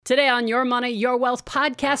Today on Your Money, Your Wealth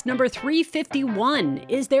podcast number 351,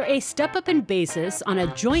 is there a step up in basis on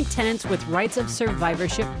a joint tenants with rights of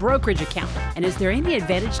survivorship brokerage account? And is there any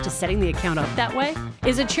advantage to setting the account up that way?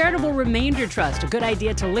 Is a charitable remainder trust a good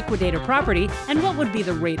idea to liquidate a property? And what would be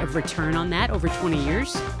the rate of return on that over 20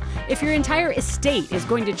 years? If your entire estate is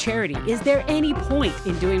going to charity, is there any point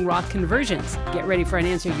in doing Roth conversions? Get ready for an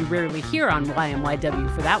answer you rarely hear on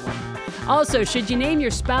YMYW for that one. Also, should you name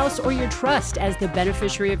your spouse or your trust as the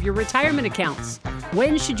beneficiary of your retirement accounts?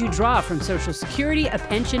 When should you draw from Social Security, a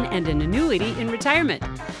pension, and an annuity in retirement?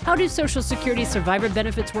 How do Social Security survivor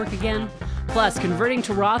benefits work again? Plus, converting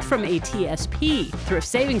to Roth from a TSP, thrift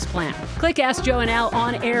savings plan. Click Ask Joe and Al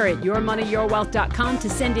on air at yourmoneyyourwealth.com to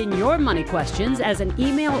send in your money questions as an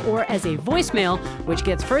email or as a voicemail, which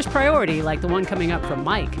gets first priority like the one coming up from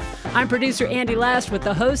Mike. I'm producer Andy Last with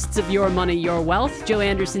the hosts of Your Money, Your Wealth, Joe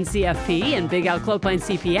Anderson, CFP, and Big Al Clopine,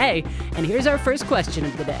 CPA. And here's our first question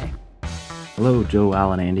of the day. Hello, Joe,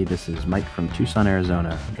 Al, and Andy. This is Mike from Tucson,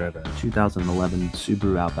 Arizona. I drive a 2011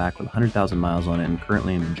 Subaru Outback with 100,000 miles on it and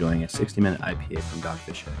currently am enjoying a 60-minute IPA from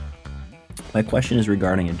Dogfish Head. My question is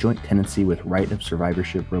regarding a joint tenancy with right of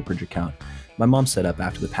survivorship brokerage account my mom set up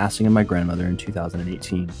after the passing of my grandmother in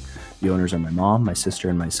 2018. The owners are my mom, my sister,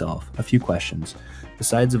 and myself. A few questions.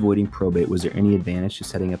 Besides avoiding probate, was there any advantage to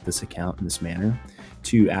setting up this account in this manner?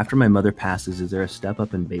 2, after my mother passes, is there a step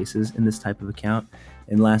up in basis in this type of account?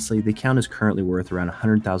 And lastly, the account is currently worth around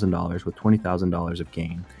 $100,000 with $20,000 of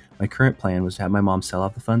gain. My current plan was to have my mom sell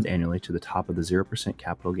off the funds annually to the top of the 0%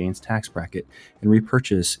 capital gains tax bracket and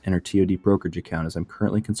repurchase in her TOD brokerage account, as I'm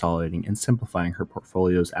currently consolidating and simplifying her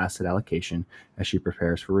portfolio's asset allocation as she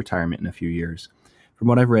prepares for retirement in a few years. From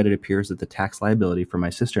what I've read, it appears that the tax liability for my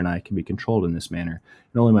sister and I can be controlled in this manner,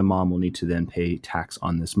 and only my mom will need to then pay tax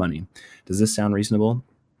on this money. Does this sound reasonable?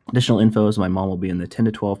 Additional info is my mom will be in the 10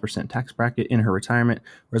 to 12% tax bracket in her retirement,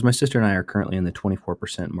 whereas my sister and I are currently in the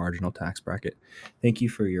 24% marginal tax bracket. Thank you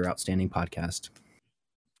for your outstanding podcast.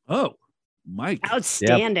 Oh, Mike.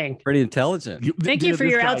 Outstanding. Yeah, pretty intelligent. Thank you for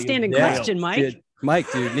your outstanding question, Mike.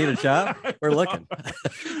 Mike, do you need a job? We're looking.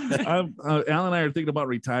 Al and I are thinking about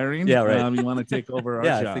retiring. Yeah, right. You want to take over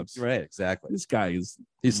our jobs. Right, exactly. This guy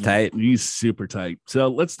he's tight. He's super tight. So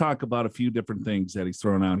let's talk about a few different things that he's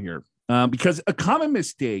throwing out here. Because a common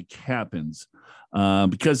mistake happens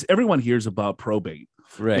because everyone hears about probate.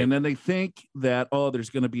 Right. And then they think that,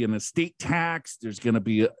 there's going to be an estate tax. There's going to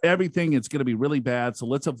be everything. It's going to be really bad. So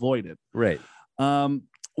let's avoid it. Right.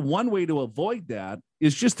 One way to avoid that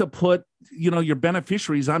is just to put, your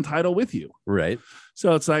beneficiaries on title with you. Right.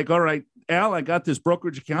 So it's like, all right, Al, I got this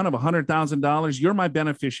brokerage account of $100,000. You're my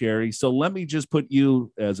beneficiary. So let me just put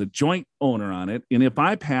you as a joint owner on it. And if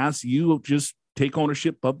I pass, you just take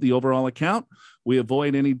ownership of the overall account. We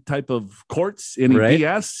avoid any type of courts, any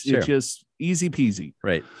BS. Sure. It's just easy peasy.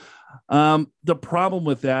 Right. The problem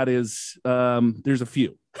with that is there's a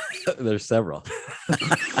few. There's several.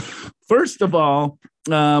 First of all,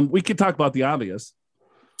 we could talk about the obvious.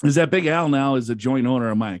 Is that Big Al now is a joint owner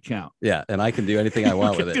of my account. Yeah, and I can do anything I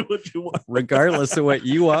want with it. Do what you want. Regardless of what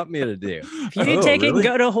you want me to do. If you take it and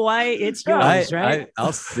go to Hawaii, it's yours, right?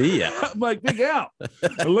 I'll see you. I'm like, Big Al,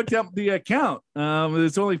 I looked up the account.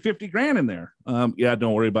 There's only 50 grand in there. Yeah,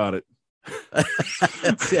 don't worry about it.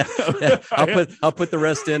 Yeah. I'll put the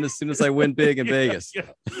rest in as soon as I win big in Vegas. Yeah.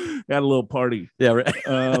 Had a little party. Yeah,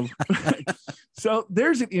 right. So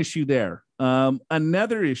there's an issue there.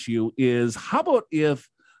 Another issue is, how about if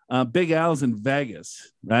Big Al's in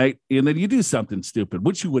Vegas, right? And then you do something stupid,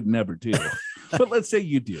 which you would never do. But let's say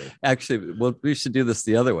you do. Actually, well, we should do this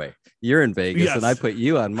the other way. You're in Vegas, yes, and I put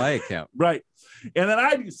you on my account. Right. And then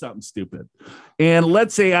I do something stupid. And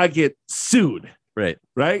let's say I get sued. Right.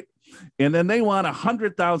 Right. And then they want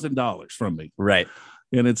 $100,000 from me. Right.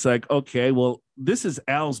 And it's like, okay, well, this is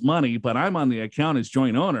Al's money, but I'm on the account as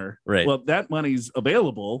joint owner. Right. Well, that money's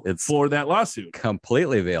available for that lawsuit.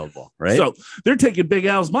 Completely available. Right. So they're taking Big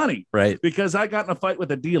Al's money. Right. Because I got in a fight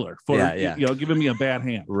with a dealer for, giving me a bad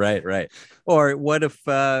hand. Right. Right. Or what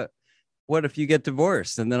if you get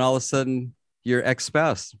divorced and then all of a sudden your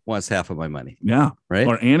ex-spouse wants half of my money? Yeah. Right.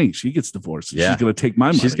 Or Annie, she gets divorced. Yeah. She's going to take my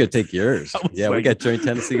money. She's going to take yours. Yeah. We got joint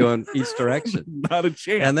tenancy going each direction. Not a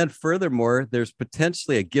chance. And then furthermore, there's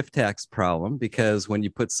potentially a gift tax problem, because when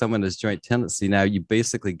you put someone as joint tenancy, now you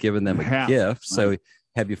basically given them a gift. Right. So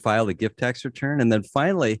have you filed a gift tax return? And then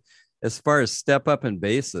finally, as far as step up in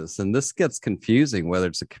basis, and this gets confusing whether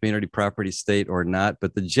it's a community property state or not,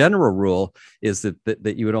 but the general rule is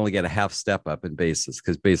that you would only get a half step up in basis,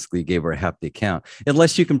 because basically you gave her half the account,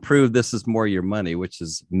 unless you can prove this is more your money, which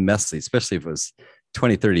is messy, especially if it was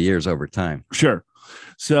 20, 30 years over time. Sure.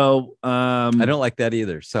 So I don't like that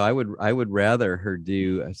either. So I would rather her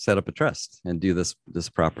set up a trust and do this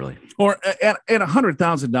properly. Or at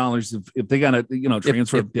 $100,000, if they got to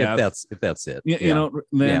transfer if death, if that's it,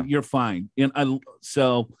 then you're fine. And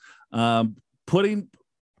putting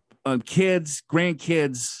kids,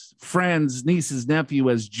 grandkids, friends, nieces, nephew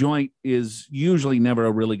as joint is usually never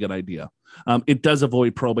a really good idea. It does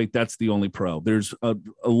avoid probate. That's the only pro. There's a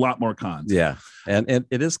lot more cons. Yeah. And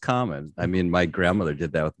it is common. I mean, my grandmother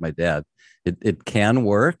did that with my dad. It can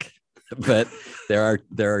work, but there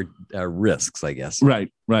are risks, I guess.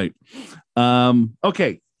 Right.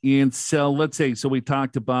 Okay. And so let's say, we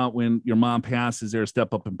talked about when your mom passes, there a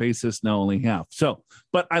step up in basis? No, only half. So,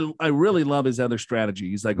 but I really love his other strategy.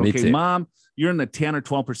 He's like, okay, mom, you're in the 10 or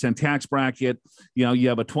 12% tax bracket. You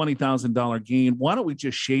have a $20,000 gain. Why don't we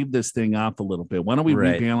just shave this thing off a little bit? Why don't we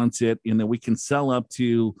rebalance it? And then we can sell up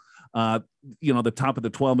to, the top of the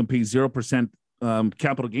 12 and pay 0%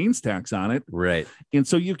 capital gains tax on it. Right. And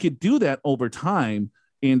so you could do that over time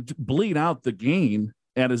and bleed out the gain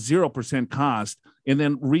at a 0% cost, and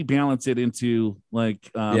then rebalance it into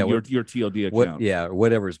your TOD account.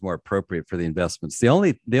 Whatever's more appropriate for the investments. The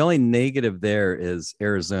only negative there is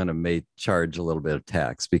Arizona may charge a little bit of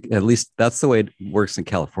tax. At least that's the way it works in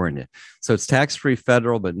California. So it's tax-free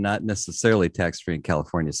federal, but not necessarily tax-free in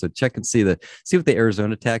California. So check and see what the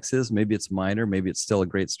Arizona tax is. Maybe it's minor. Maybe it's still a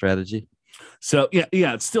great strategy. So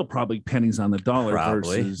it's still probably pennies on the dollar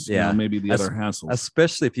versus maybe the other hassles.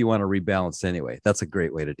 Especially if you want to rebalance anyway. That's a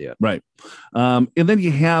great way to do it. Right. And then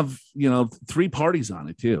you have, 3 parties on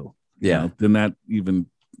it too. Yeah. Then that even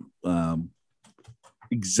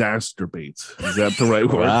exacerbates. Is that the right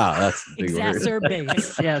word? Wow, that's a big word.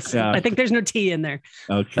 Exacerbates. Yes. Yeah. I think there's no T in there.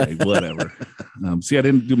 Okay, whatever. See, I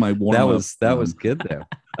didn't do my warm up. That was good though.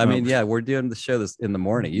 I mean, we're doing the show this in the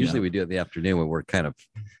morning. Usually we do it in the afternoon when we're kind of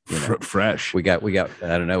fresh. We got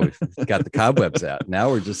I don't know, we've got the cobwebs out.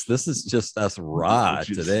 Now this is just us raw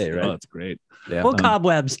today, right? Oh, it's great. Yeah. Well,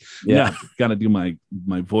 cobwebs. Got to do my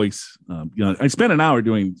voice. I spent an hour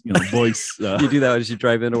doing voice. You do that as you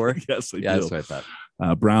drive into work? Yes, I do. That's what I thought.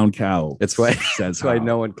 Brown cow. That's why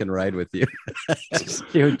no one can ride with you.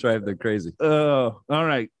 You would drive them crazy. All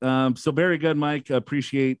right. So very good, Mike.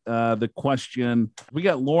 Appreciate the question. We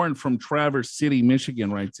got Lauren from Traverse City,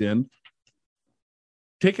 Michigan writes in.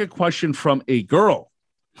 Take a question from a girl.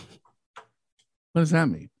 What does that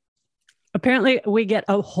mean? Apparently, we get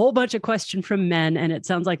a whole bunch of questions from men, and it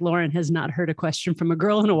sounds like Lauren has not heard a question from a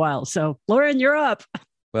girl in a while. So, Lauren, you're up.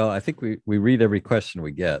 Well, I think we read every question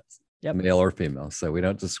we get. Yep. Male or female, so we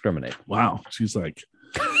don't discriminate. Wow, she's like,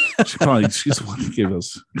 she's the one who gave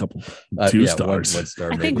us a couple 2 stars. One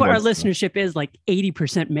star, I think our listenership is like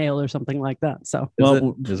 80% male or something like that. So,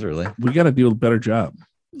 is it really? We got to do a better job.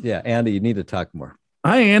 Yeah, Andy, you need to talk more.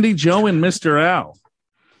 Hi, Andy, Joe, and Mr. Al.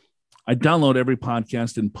 I download every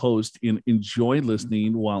podcast and post and enjoy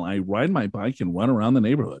listening while I ride my bike and run around the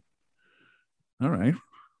neighborhood. All right,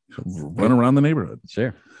 run around the neighborhood.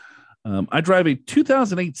 Sure. I drive a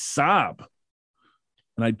 2008 Saab,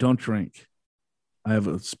 and I don't drink. I have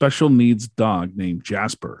a special needs dog named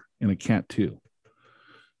Jasper and a cat too.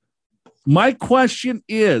 My question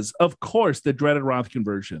is, of course, the dreaded Roth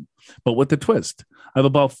conversion, but with the twist. I have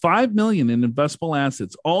about $5 million in investable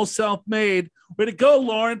assets, all self-made. Way to go,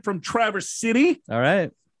 Lauren from Traverse City. All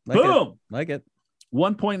right. Boom. Like it.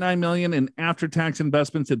 $1.9 million in after-tax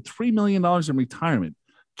investments and $3 million in retirement.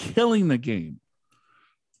 Killing the game.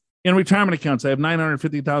 In retirement accounts, I have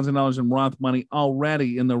 $950,000 in Roth money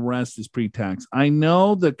already, and the rest is pre-tax. I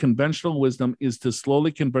know the conventional wisdom is to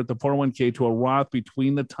slowly convert the 401k to a Roth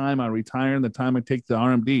between the time I retire and the time I take the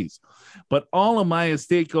RMDs. But all of my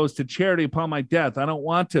estate goes to charity upon my death. I don't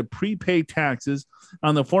want to prepay taxes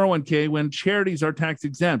on the 401k when charities are tax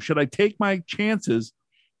exempt. Should I take my chances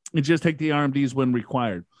and just take the RMDs when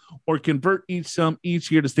required, or convert each sum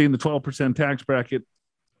each year to stay in the 12% tax bracket,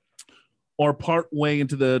 or part way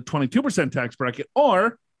into the 22% tax bracket,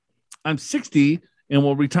 or I'm 60 and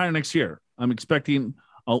will retire next year. I'm expecting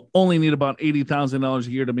I'll only need about $80,000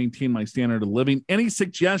 a year to maintain my standard of living. Any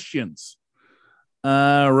suggestions?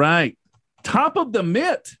 All right. Top of the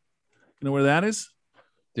Mitt. You know where that is?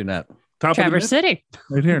 Do not. Top Traverse City.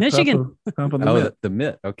 Right here. Michigan. Top of the Mitt. The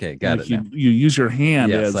Mitt. Okay, got it. You use your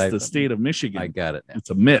hand as the state of Michigan. I got it. It's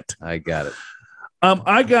a Mitt. I got it.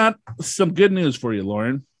 I got some good news for you,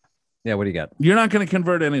 Lauren. Yeah, what do you got? You're not going to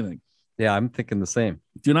convert anything. Yeah, I'm thinking the same.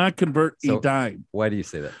 Do not convert a dime. Why do you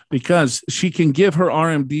say that? Because she can give her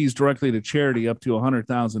RMDs directly to charity up to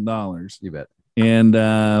 $100,000. You bet.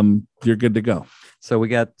 And you're good to go. So we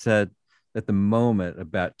got at the moment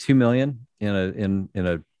about $2 million in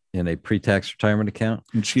a in a pre-tax retirement account.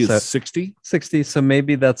 And she is 60? 60. So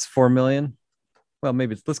maybe that's 4 million. Well,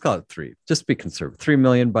 maybe let's call it 3. Just be conservative. 3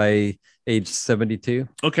 million by age 72.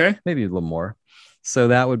 Okay. Maybe a little more. So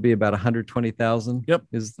that would be about 120,000. Yep.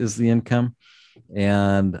 Is the income.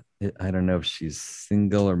 And I don't know if she's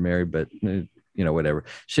single or married, but whatever.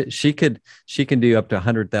 She can do up to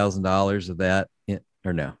 $100,000 of that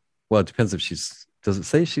or no. Well, it depends if does it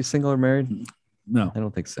say she's single or married? No, I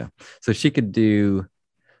don't think so. So she could do,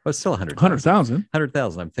 well, it's still 100,000.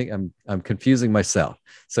 100,000. I'm confusing myself.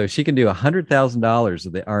 So she can do $100,000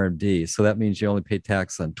 of the RMD. So that means you only pay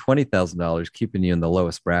tax on $20,000, keeping you in the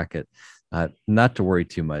lowest bracket. Not to worry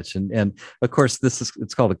too much. And of course,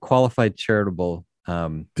 it's called a qualified charitable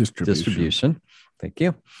distribution. Thank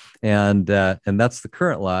you. And that's the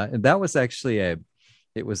current law. And that was actually a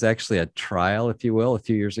trial, if you will, a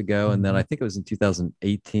few years ago. Mm-hmm. And then I think it was in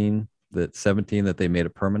 2017 that they made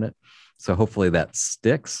it permanent. So hopefully that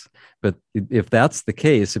sticks. But if that's the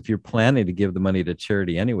case, if you're planning to give the money to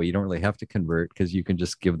charity anyway, you don't really have to convert because you can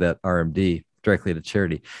just give that RMD directly to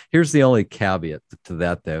charity. Here's the only caveat to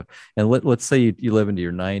that, though. And let's say you live into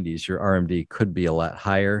your 90s, your RMD could be a lot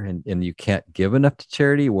higher and you can't give enough to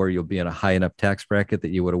charity, or you'll be in a high enough tax bracket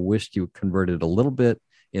that you would have wished you converted a little bit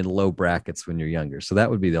in low brackets when you're younger. So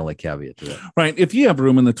that would be the only caveat to that. Right. If you have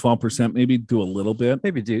room in the 12%, maybe do a little bit.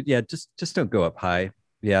 Maybe do. Yeah. Just don't go up high.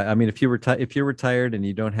 Yeah. I mean, if you're retired and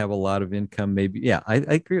you don't have a lot of income, maybe, yeah, I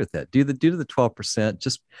agree with that. Do the 12%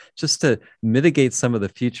 just to mitigate some of the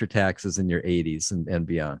future taxes in your 80s and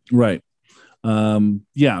beyond. Right.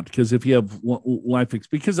 Yeah, because if you have life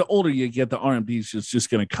because the older you get, the RMD is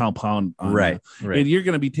just going to compound on right. And you're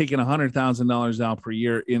going to be taking $100,000 out per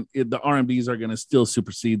year, and the RMDs are going to still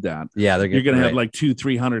supersede that. Yeah, you're going to have like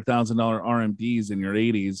 $200,000-$300,000 RMDs in your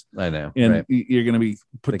 80s. I know, and you're going to be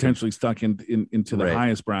potentially stuck into the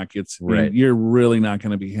highest brackets. Right, and you're really not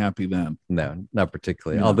going to be happy then. No, not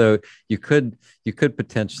particularly. No. Although you could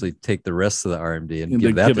potentially take the rest of the RMD and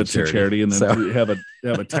give it to charity, and then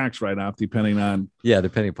have a tax write-off depending on how the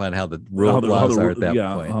laws are at that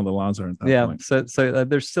point. How the laws are at that point. So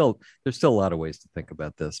there's still a lot of ways to think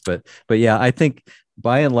about this, but yeah, I think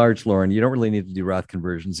by and large, Lauren, you don't really need to do Roth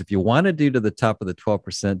conversions. If you want to do to the top of the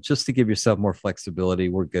 12% just to give yourself more flexibility,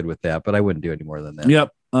 we're good with that, but I wouldn't do any more than that.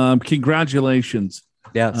 Yep. Congratulations.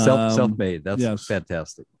 Yeah, self-made. That's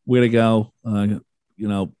fantastic. Way to go.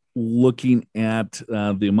 Looking at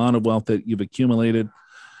the amount of wealth that you've accumulated,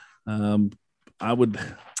 I would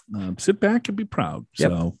sit back and be proud.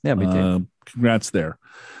 Yep. So yeah, me too. Congrats there.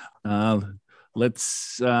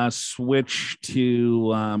 Let's switch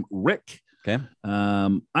to Rick. Okay.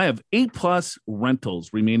 I have 8+ rentals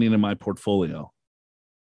remaining in my portfolio.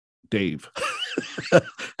 Dave.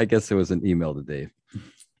 I guess it was an email to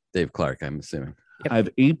Dave Clark, I'm assuming. Yep. I have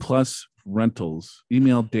 8+ rentals.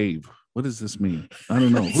 Email Dave. What does this mean? I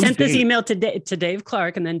don't know. Sent this email to Dave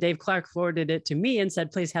Clark, and then Dave Clark forwarded it to me and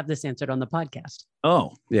said, please have this answered on the podcast.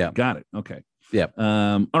 Oh, yeah. Got it. Okay. Yeah.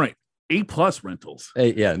 All right. 8+ rentals.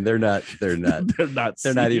 Yeah. And they're not they're not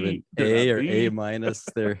even A or A minus.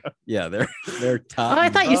 They're top. Oh, I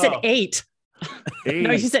thought you said 8.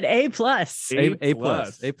 No, you said A+. A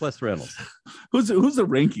plus rentals. Who's the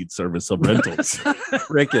ranking service of rentals?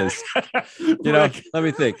 Rick is. Let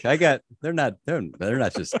me think. They're not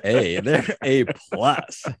just A, they're A+.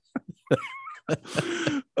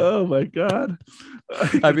 Oh my God.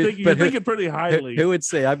 I mean, you're thinking pretty highly. Who would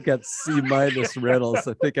say I've got C- rentals?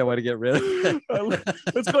 I think I want to get rid of.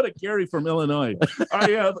 Let's go to Gary from Illinois.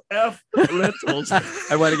 I have F rentals.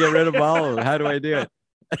 I want to get rid of all of them. How do I do it?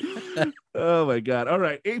 Oh my God. All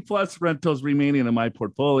right. 8+ rentals remaining in my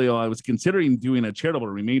portfolio. I was considering doing a charitable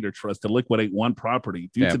remainder trust to liquidate one property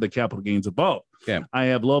due to the capital gains of both. Okay. I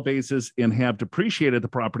have low basis and have depreciated the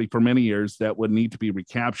property for many years that would need to be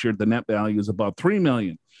recaptured. The net value is about $3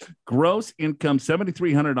 million. Gross income,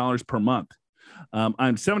 $7,300 per month.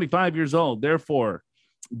 I'm 75 years old. Therefore,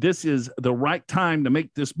 this is the right time to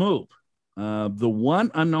make this move. The one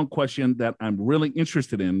unknown question that I'm really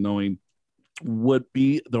interested in knowing would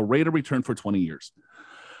be the rate of return for 20 years.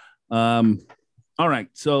 All right.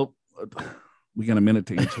 So we got a minute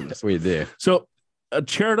to answer this. We do. So a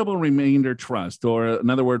charitable remainder trust, or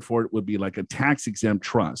another word for it would be like a tax exempt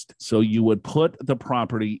trust. So you would put the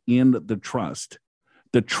property in the trust.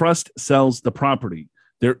 The trust sells the property.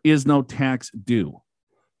 There is no tax due.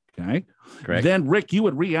 Okay. Correct. Then, Rick, you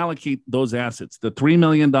would reallocate those assets, the $3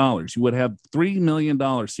 million. You would have $3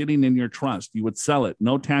 million sitting in your trust. You would sell it.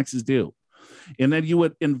 No taxes due. And then you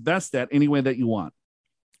would invest that any way that you want.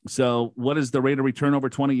 So what is the rate of return over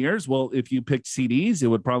 20 years? Well, if you picked CDs, it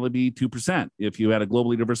would probably be 2%. If you had a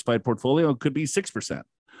globally diversified portfolio, it could be 6%.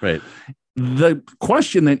 Right. The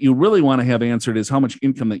question that you really want to have answered is how much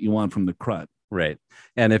income that you want from the CRUD. Right.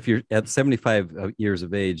 And if you're at 75 years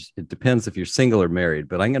of age, it depends if you're single or married,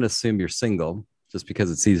 but I'm going to assume you're single just because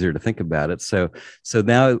it's easier to think about it. So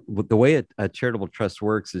now the way a charitable trust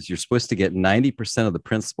works is you're supposed to get 90% of the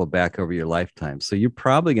principal back over your lifetime. So you're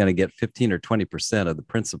probably going to get 15 or 20% of the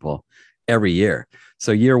principal every year.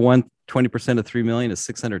 So year one, 20% of 3 million is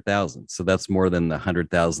 600,000. So that's more than the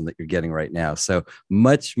 100,000 that you're getting right now. So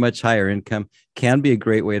much, much higher income can be a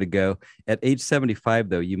great way to go. At age 75,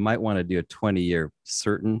 though, you might want to do a 20-year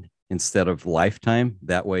certain instead of lifetime.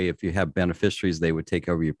 That way, if you have beneficiaries, they would take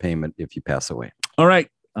over your payment if you pass away. All right.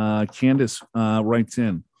 Candace writes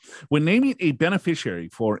in, when naming a beneficiary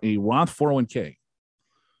for a Roth 401k,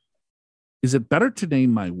 is it better to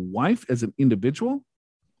name my wife as an individual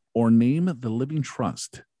or name the living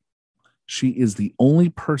trust? She is the only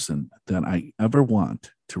person that I ever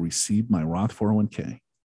want to receive my Roth 401k.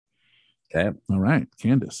 Okay. All right,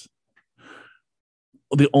 Candace.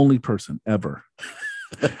 The only person ever.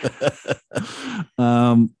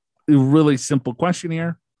 Really simple question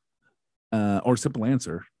here, or simple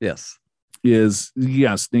answer. Yes. Is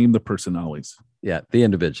yes, name the person always. Yeah, the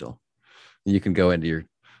individual. You can go into your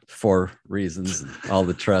 4 reasons and all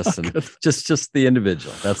the trusts and just the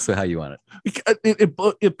individual. That's how you want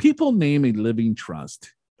it. If people name a living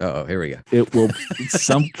trust, here we go. It will, in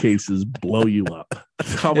some cases, blow you up.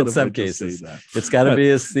 In some cases, it's got to be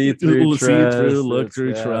a see-through trust.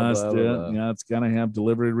 Look-through trust. Blah, blah, blah. Yeah, it's got to have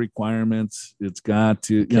delivery requirements. It's got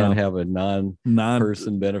to can't have a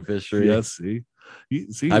non-person beneficiary. Yes,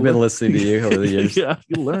 see, I've been listening to you over the years. Yeah,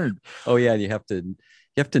 you learned. Oh yeah, you have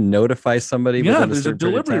to notify somebody. Yeah, there's a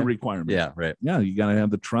delivery requirement. Yeah, right. Yeah, you got to have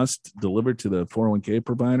the trust delivered to the 401k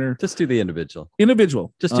provider. Just do the individual.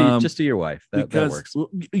 Just do your wife. That works.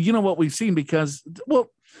 You know what we've seen because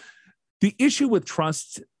the issue with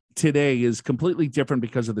trusts today is completely different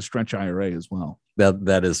because of the stretch IRA as well.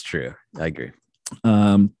 That is true. I agree.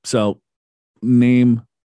 So name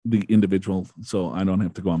the individual, so I don't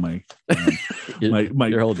have to go on my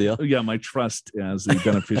your whole deal. Yeah, my trust as the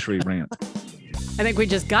beneficiary rant. I think we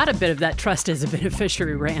just got a bit of that trust as a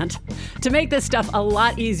beneficiary rant. To make this stuff a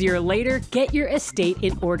lot easier later, get your estate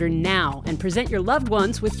in order now and present your loved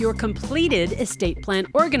ones with your completed estate plan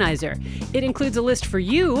organizer. It includes a list for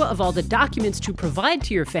you of all the documents to provide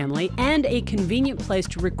to your family and a convenient place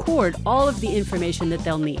to record all of the information that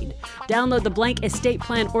they'll need. Download the blank estate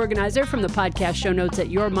plan organizer from the podcast show notes at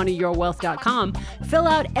yourmoneyyourwealth.com. Fill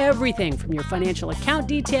out everything from your financial account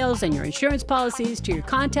details and your insurance policies to your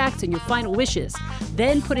contacts and your final wishes.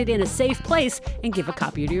 Then put it in a safe place and give a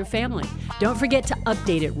copy to your family. Don't forget to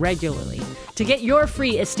update it regularly. To get your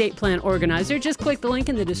free estate plan organizer, just click the link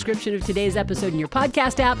in the description of today's episode in your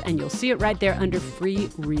podcast app, and you'll see it right there under free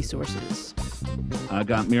resources. I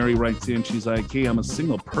got Mary writes in. She's like, hey, I'm a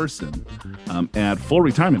single person at full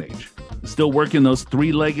retirement age. Still working those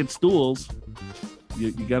 3-legged stools.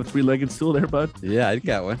 You got a 3-legged stool there, bud? Yeah, I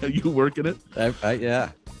got one. Are you working it? Yeah.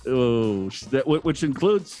 Oh, which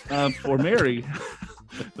includes for Mary,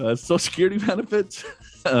 Social Security benefits,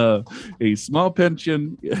 a small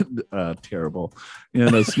pension, terrible,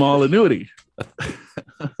 and a small annuity.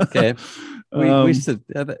 Okay, we used to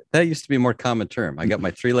that used to be a more common term. I got my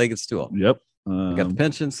 3-legged stool. Yep, I got the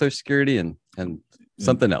pension, Social Security, and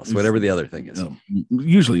something else, whatever the other thing is.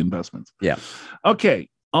 Usually investments. Yeah. Okay,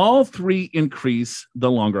 all 3 increase the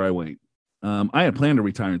longer I wait. I had planned to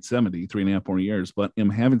retire at 70, 3.5 more years, but am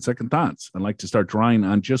having second thoughts. I'd like to start drawing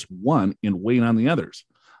on just one and wait on the others.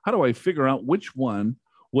 How do I figure out which one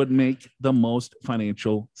would make the most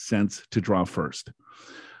financial sense to draw first?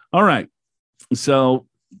 All right. So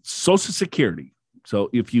Social Security. So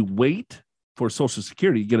if you wait for Social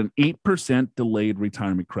Security, you get an 8% delayed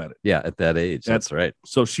retirement credit. Yeah, at that age. That's right.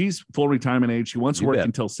 So she's full retirement age. She wants to work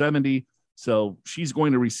until 70. So she's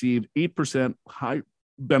going to receive 8% high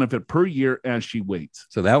benefit per year as she waits.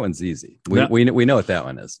 So that one's easy. We know what that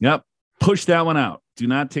one is. Yep. Push that one out. Do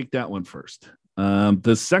not take that one first.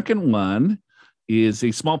 The second one is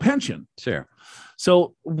a small pension. Sure.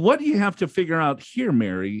 So what you have to figure out here,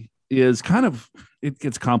 Mary, is it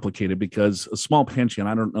gets complicated because a small pension,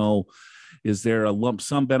 I don't know, is there a lump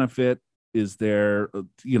sum benefit? Is there,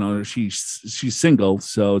 she's single,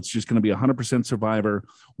 so it's just going to be 100% survivor.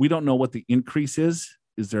 We don't know what the increase is.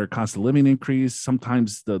 Is there a cost of living increase?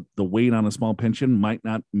 Sometimes the weight on a small pension might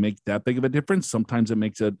not make that big of a difference. Sometimes it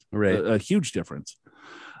makes a huge difference.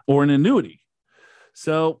 Or an annuity.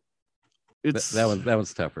 So it's that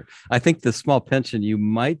one's tougher. I think the small pension you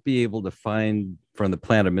might be able to find from the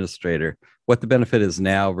plan administrator what the benefit is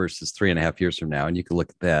now versus 3.5 years from now. And you can look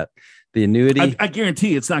at that. The annuity, I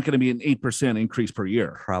guarantee it's not going to be an 8% increase per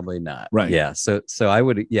year. probably not. Right. Yeah. So I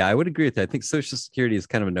would agree with that. I think Social Security is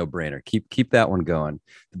kind of a no-brainer. Keep that one going.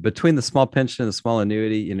 Between the small pension and the small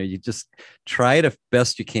annuity, you just try it as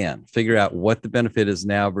best you can. Figure out what the benefit is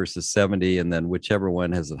now versus 70, and then whichever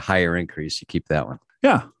one has a higher increase, you keep that one.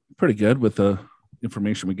 Yeah, pretty good with the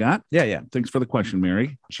information we got. Yeah. Thanks for the question,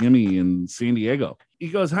 Mary. Jimmy in San Diego. He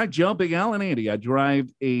goes, hi, Joe, Big Al, and Andy. I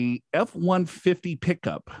drive a F-150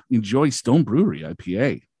 pickup. Enjoy Stone Brewery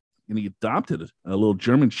IPA. And he adopted a little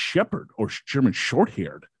German Shepherd or German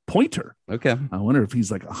Short-haired Pointer. Okay. I wonder if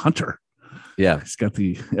he's like a hunter. Yeah. He's got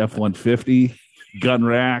the F-150 gun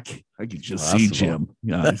rack. I can just see Jim.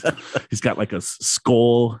 Yeah, he's got like a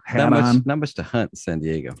skull hat on. Not much to hunt in San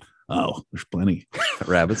Diego. Oh, there's plenty.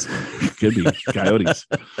 Rabbits. Could be coyotes.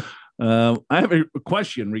 I have a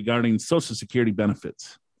question regarding Social Security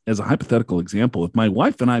benefits. As a hypothetical example, if my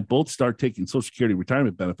wife and I both start taking Social Security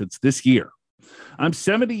retirement benefits this year, I'm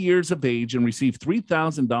 70 years of age and receive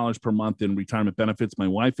 $3,000 per month in retirement benefits. My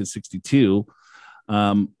wife is 62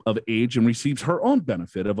 of age and receives her own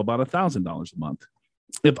benefit of about $1,000 a month.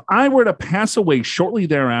 If I were to pass away shortly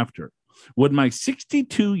thereafter, would my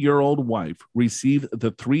 62-year-old wife receive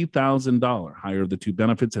the $3,000 higher of the two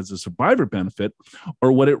benefits as a survivor benefit,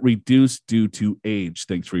 or would it reduce due to age?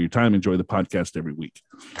 Thanks for your time. Enjoy the podcast every week.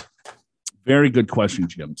 Very good question,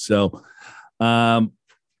 Jim. So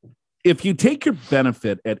if you take your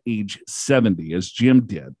benefit at age 70, as Jim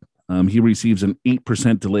did, he receives an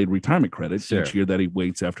 8% delayed retirement credit each year that he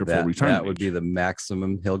waits after full retirement. That would be the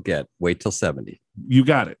maximum he'll get. Wait till 70. You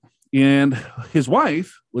got it. And his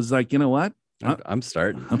wife was like, you know what? I'm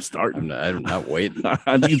starting. I'm not waiting.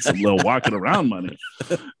 I need some little walking around money.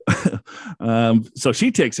 So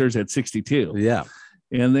she takes hers at 62. Yeah.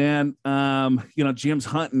 And then, Jim's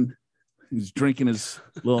hunting. He's drinking his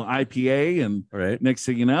little IPA. And next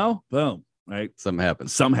thing you know, boom, right? Something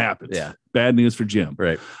happens. Yeah. Bad news for Jim.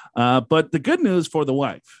 Right. But the good news for the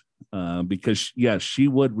wife, because, yes, she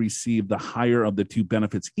would receive the higher of the two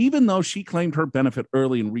benefits, even though she claimed her benefit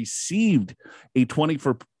early and received a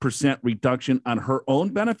 24% reduction on her own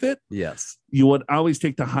benefit. Yes. You would always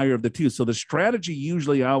take the higher of the two. So the strategy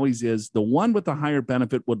usually always is the one with the higher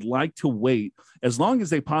benefit would like to wait as long as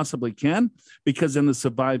they possibly can, because then the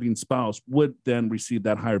surviving spouse would then receive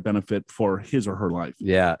that higher benefit for his or her life.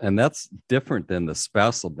 Yeah. And that's different than the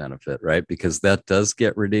spousal benefit, right? Because that does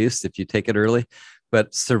get reduced if you take it early.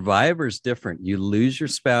 But survivor's different. You lose your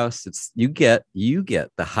spouse. You get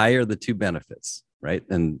the higher the two benefits, right?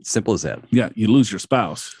 And simple as that. Yeah, you lose your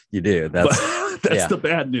spouse. You do. That's the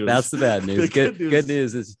bad news. That's the bad news. Good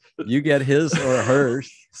news is you get his or her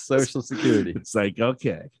Social Security. It's like,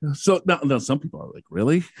 okay. So now some people are like,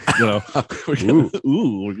 really? We're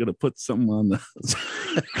gonna put some on the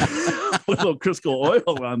put a little Crisco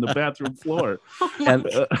oil on the bathroom floor. And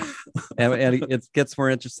it gets more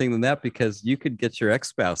interesting than that, because you could get your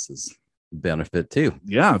ex-spouse's benefit too.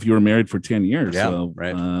 Yeah, if you were married for 10 years. Yeah, so,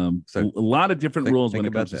 right. So a lot of different rules when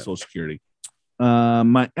it comes to Social Security.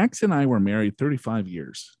 My ex and I were married 35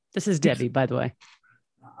 years. This is Debbie, by the way.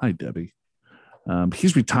 Hi, Debbie.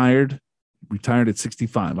 He's retired at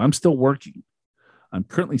 65. I'm still working. I'm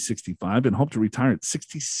currently 65 and hope to retire at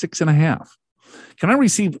 66 and a half. Can I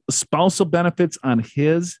receive spousal benefits on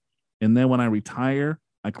his, and then when I retire,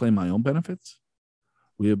 I claim my own benefits?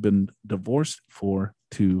 We have been divorced for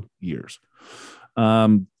 2 years.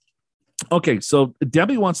 Okay, so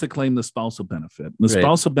Debbie wants to claim the spousal benefit. The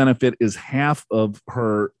spousal benefit is half of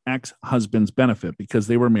her ex-husband's benefit because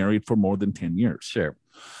they were married for more than 10 years. Sure.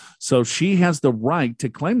 So she has the right to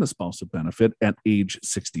claim the spousal benefit at age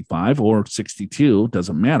 65 or 62.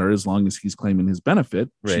 Doesn't matter, as long as he's claiming his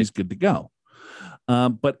benefit, she's good to go.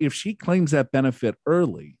 But if she claims that benefit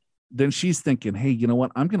early, then she's thinking, hey, you know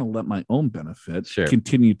what? I'm going to let my own benefit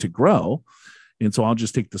continue to grow. And so I'll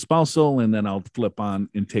just take the spousal and then I'll flip on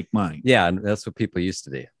and take mine. Yeah. And that's what people used to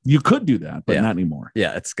do. You could do that, but not anymore.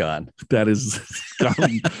 Yeah. It's gone. That is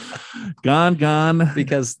gone.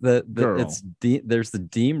 Because there's the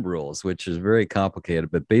deem rules, which is very complicated,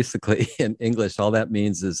 but basically in English, all that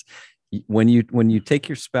means is when you take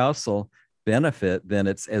your spousal benefit, then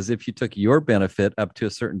it's as if you took your benefit up to a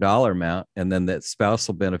certain dollar amount, and then that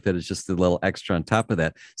spousal benefit is just a little extra on top of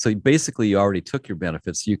that. So basically you already took your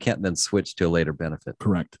benefits. So you can't then switch to a later benefit.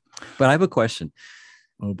 Correct. But I have a question.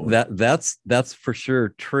 Oh boy. That's for sure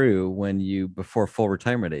true before full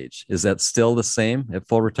retirement age. Is that still the same at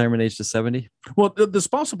full retirement age to 70? Well, the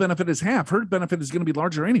spousal benefit is half. Her benefit is going to be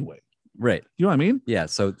larger anyway. Right. You know what I mean? Yeah.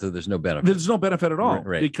 So there's no benefit. There's no benefit at all,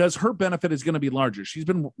 Right. because her benefit is going to be larger. She's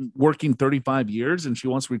been working 35 years and she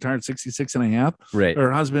wants to retire at 66 and a half. Right.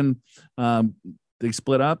 Her husband, they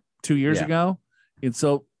split up 2 years ago. And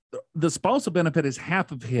so the spousal benefit is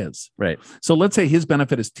half of his. Right. So let's say his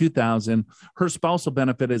benefit is $2,000. Her spousal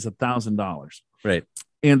benefit is $1,000. Right.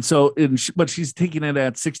 And so, but she's taking it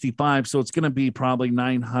at 65. So it's going to be probably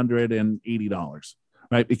 $980,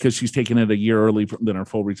 right? Because she's taking it a year early than her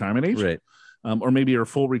full retirement age. Right. Or maybe her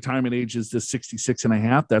full retirement age is just 66 and a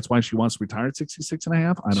half. That's why she wants to retire at 66 and a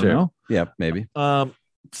half. I don't know. Yeah, maybe.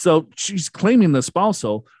 So she's claiming the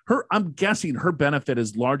spousal. I'm guessing her benefit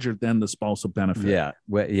is larger than the spousal benefit. Yeah.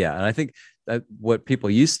 Well, yeah. And I think that what people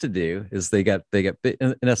used to do is they got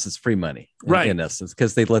in essence free money, right? In essence,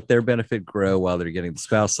 because they let their benefit grow while they're getting the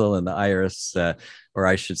spousal and the IRS, or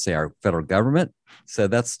I should say, our federal government. So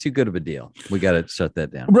that's too good of a deal. We got to shut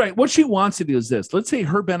that down. Right. What she wants to do is this. Let's say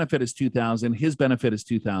her benefit is $2,000. His benefit is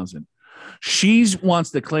 $2,000. She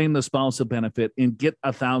wants to claim the spousal benefit and get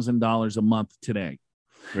 $1,000 a month today.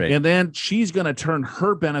 Right. And then she's going to turn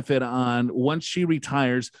her benefit on once she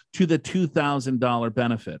retires to the $2,000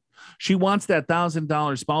 benefit. She wants that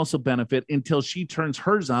 $1,000 spousal benefit until she turns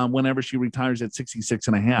hers on whenever she retires at 66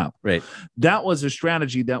 and a half. Right. That was a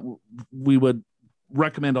strategy that we would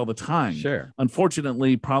recommend all the time. Sure.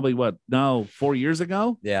 Unfortunately, probably 4 years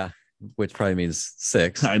ago? Yeah. Which probably means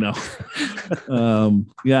 6. I know.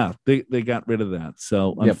 Yeah, they got rid of that.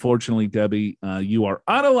 So unfortunately, Debbie, you are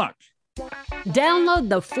out of luck. Download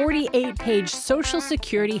the 48-page Social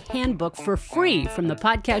Security Handbook for free from the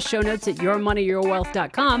podcast show notes at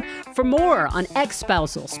yourmoneyyourwealth.com for more on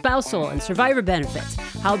ex-spousal, spousal, and survivor benefits,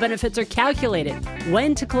 how benefits are calculated,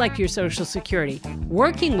 when to collect your Social Security,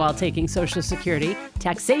 working while taking Social Security,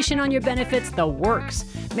 taxation on your benefits, the works.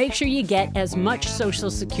 Make sure you get as much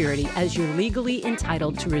Social Security as you're legally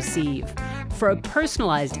entitled to receive. For a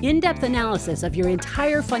personalized, in-depth analysis of your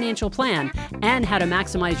entire financial plan and how to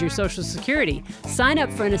maximize your Social Security, sign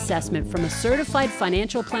up for an assessment from a certified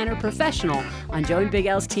financial planner professional on Joe and Big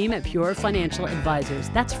Al's team at Pure Financial Advisors.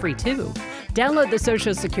 That's free too. Download the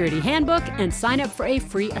Social Security Handbook and sign up for a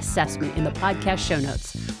free assessment in the podcast show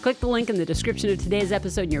notes. Click the link in the description of today's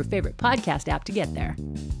episode in your favorite podcast app to get there.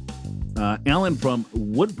 Alan from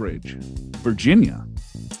Woodbridge, Virginia.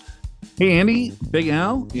 Hey, Andy, Big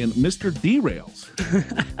Al, and Mr. Derails.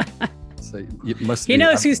 So you must. He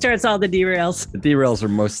knows who starts all the derails. The derails are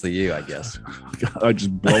mostly you, I guess. I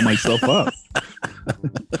just blow myself up.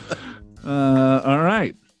 All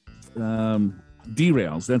right.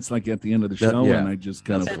 Derails. That's like at the end of the show, and I just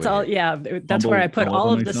kind of. That's all. Yeah, that's where I put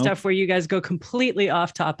all of the stuff where you guys go completely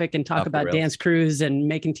off topic and talk about dance crews and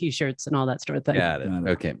making T-shirts and all that sort of thing. Got it.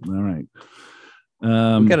 Okay. All right.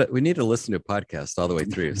 We need to listen to a podcast all the way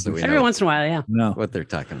through, so we every know once in a while, what they're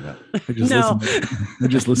talking about. I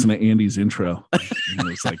just listen to Andy's intro.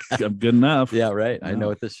 It's like, I'm good enough. Yeah, right. I know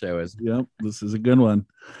what this show is. Yep, this is a good one.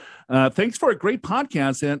 Thanks for a great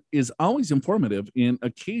podcast that is always informative and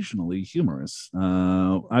occasionally humorous.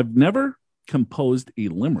 I've never composed a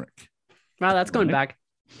limerick. Wow, that's going back.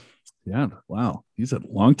 Yeah, wow. He's a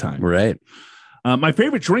long time. Right. My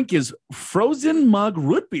favorite drink is frozen mug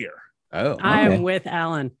root beer. Oh, okay. I'm with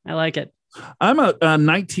Alan. I like it. I'm a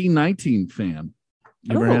 1919 fan.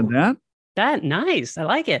 You ever had that? That nice. I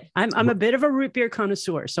like it. I'm a bit of a root beer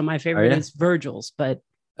connoisseur, so my favorite is Virgil's. But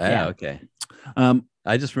okay.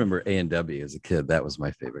 I just remember A&W as a kid. That was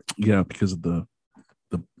my favorite. Yeah, because of the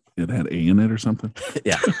it had A in it or something.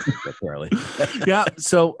 Yeah, apparently. Yeah.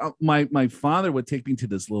 So my father would take me to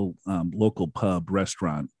this little local pub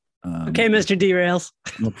restaurant. Okay, Mr. Derails.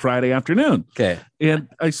 Friday afternoon. Okay. And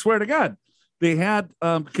I swear to God, they had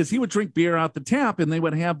because he would drink beer out the tap and they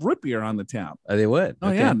would have root beer on the tap. Oh, they would.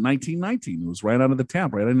 Oh, yeah. 1919. It was right out of the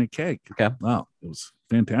tap, right in a cake. Okay. Wow. It was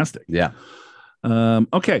fantastic. Yeah.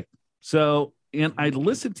 Okay. So, and I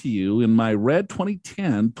listened to you in my red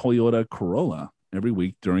 2010 Toyota Corolla every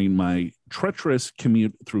week during my treacherous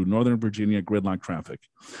commute through Northern Virginia gridlock traffic.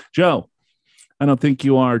 Joe, I don't think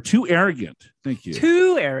you are too arrogant. Thank you.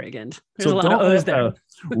 Too arrogant. There's a lot of O's there.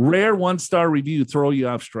 Rare 1-star review throw you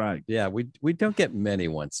off stride. Yeah, we don't get many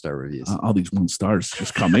 1-star reviews. All these 1 stars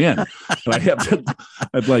just come in. But I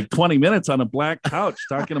have like 20 minutes on a black couch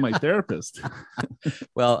talking to my therapist.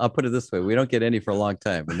 Well, I'll put it this way. We don't get any for a long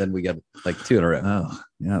time. And then we got like 2 in a row. Oh,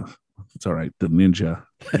 yeah. It's all right. The ninja.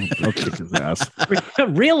 I'll kick his ass.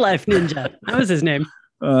 Real life ninja. That was his name.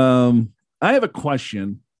 I have a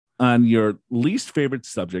question on your least favorite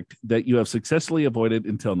subject that you have successfully avoided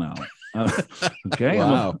until now. Okay.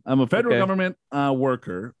 Wow. I'm a federal government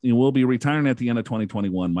worker and will be retiring at the end of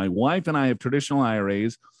 2021. My wife and I have traditional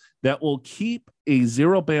IRAs that will keep a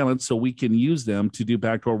zero balance so we can use them to do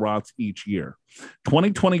backdoor Roths each year.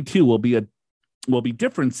 2022 will be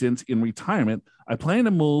different since in retirement, I plan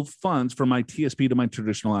to move funds from my TSP to my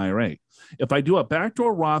traditional IRA. If I do a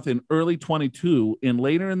backdoor Roth in early 22 and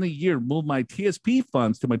later in the year move my TSP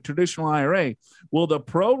funds to my traditional IRA, will the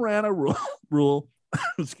pro rata rule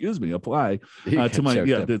apply to my,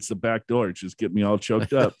 that's the back door. It's just getting me all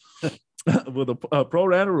choked up. Will the pro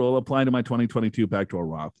rata rule apply to my 2022 backdoor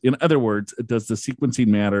Roth? In other words, does the sequencing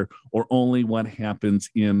matter or only what happens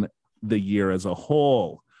in the year as a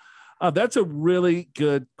whole? That's a really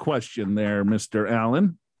good question there, Mr.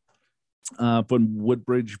 Allen from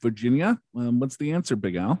Woodbridge, Virginia. What's the answer,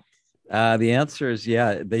 Big Al? The answer is,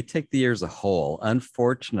 they take the year as a whole,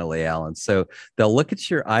 unfortunately, Alan. So they'll look at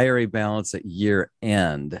your IRA balance at year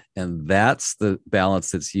end, and that's the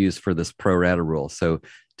balance that's used for this pro rata rule. So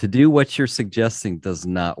to do what you're suggesting does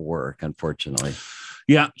not work, unfortunately.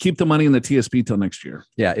 Yeah, keep the money in the TSP till next year.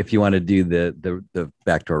 Yeah, if you want to do the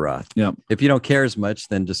backdoor Roth. Yeah. If you don't care as much,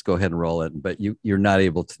 then just go ahead and roll it. But you're not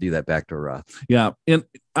able to do that backdoor Roth. Yeah, and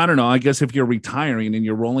I don't know. I guess if you're retiring and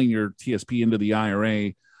you're rolling your TSP into the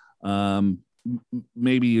IRA,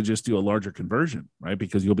 maybe you just do a larger conversion, right?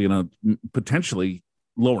 Because you'll be in a potentially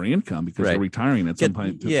lower income because you're retiring at some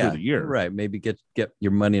point through the year. Right. Maybe get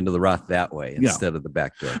your money into the Roth that way instead of the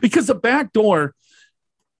back door. Because the back door,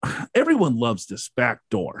 everyone loves this back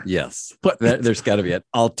door. Yes. But there's got to be an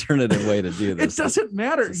alternative way to do this. It doesn't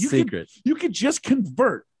matter. You could just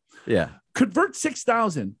convert. Yeah. Convert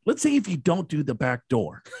 6,000. Let's say if you don't do the back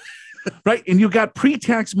door. Right. And you got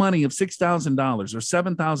pre-tax money of $6,000 or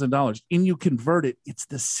 $7,000 and you convert it. It's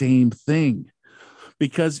the same thing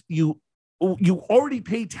because you already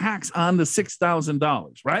pay tax on the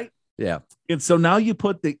 $6,000. Right. Yeah. And so now you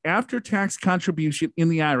put the after-tax contribution in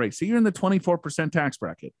the IRA. So you're in the 24% tax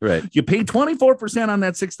bracket. Right. You pay 24% on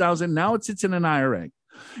that $6,000. Now it sits in an IRA.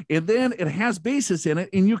 And then it has basis in it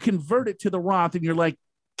and you convert it to the Roth and you're like,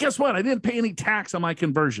 guess what? I didn't pay any tax on my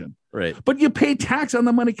conversion. Right. But you pay tax on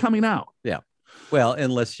the money coming out. Yeah. Well,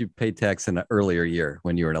 unless you paid tax in an earlier year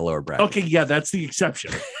when you were in a lower bracket. Okay. Yeah, that's the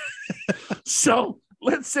exception. So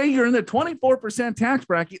let's say you're in the 24% tax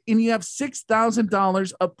bracket and you have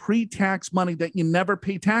 $6,000 of pre-tax money that you never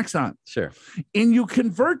pay tax on. Sure. And you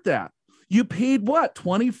convert that. You paid what?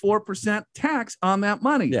 24% tax on that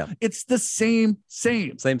money. Yeah. It's the same.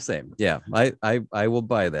 Yeah. I will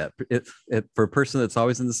buy that. For a person that's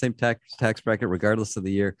always in the same tax bracket, regardless of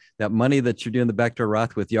the year, that money that you're doing the backdoor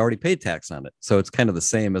Roth with, you already paid tax on it. So it's kind of the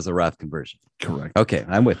same as a Roth conversion. Correct. Okay.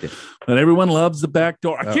 I'm with you. But everyone loves the back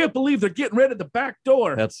door. I can't believe they're getting rid of the back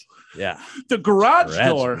door. The garage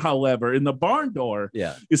door, however, in the barn door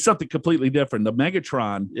is something completely different. The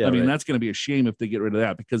Megatron, that's going to be a shame if they get rid of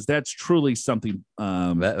that because that's truly something.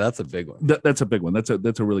 That's a big one. That's a big one. That's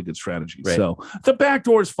a really good strategy. Right. So the back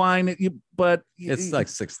door is fine, but it's like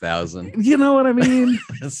 6,000. You know what I mean?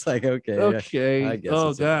 It's like, okay. I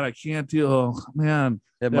guess God, I can't do. Oh man.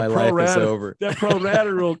 My life is over. That pro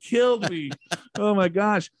rata rule killed me. Oh my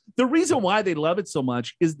gosh. The reason why they love it so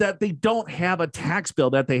much is that they don't have a tax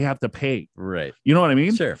bill that they have to pay. Right. You know what I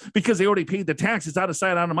mean? Sure. Because they already paid the tax. It's out of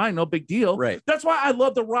sight, out of mind. No big deal. Right. That's why I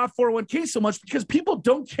love the Roth 401k so much because people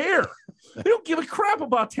don't care. They don't give a crap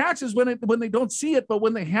about taxes when they don't see it, but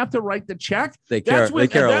when they have to write the check, they care. They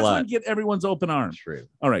care a lot. That's when get everyone's open arms. True.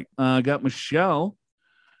 All right. Got Michelle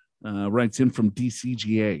writes in from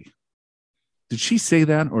DCGA. Did she say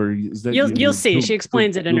that, or is that you'll see? She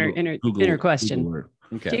explains it in her question.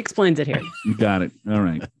 Okay. She explains it here. You got it. All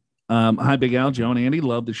right. Hi, Big Al, Joe, and Andy.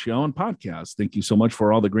 Love the show and podcast. Thank you so much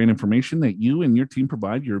for all the great information that you and your team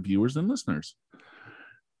provide your viewers and listeners.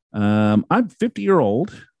 I'm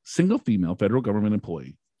 50-year-old, single female federal government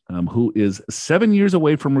employee who is 7 years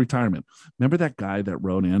away from retirement. Remember that guy that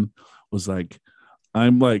wrote in was like,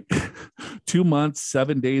 I'm like 2 months,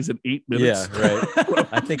 7 days, and 8 minutes. Yeah, right.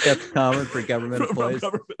 I think that's common for government employees.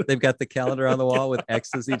 They've got the calendar on the wall with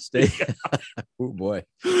X's each day. Yeah. Oh boy,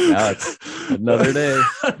 now it's another day.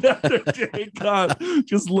 Another day. God,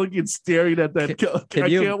 just looking, staring at that. I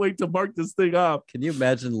can't wait to mark this thing off. Can you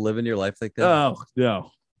imagine living your life like that? Oh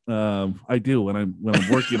no. I do when I'm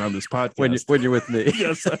working on this podcast. when you're with me.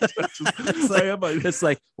 Yes, it's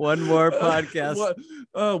like one more podcast.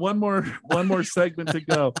 One more segment to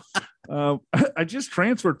go. I just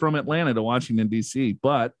transferred from Atlanta to Washington D.C.,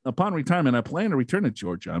 but upon retirement, I plan to return to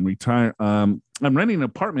Georgia. I'm renting an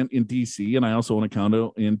apartment in D.C., and I also own a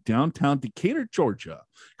condo in downtown Decatur, Georgia.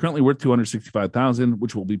 Currently worth $265,000,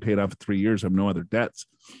 which will be paid off in 3 years. I have no other debts.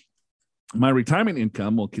 My retirement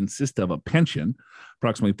income will consist of a pension,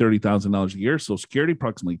 approximately $30,000 a year, Social Security,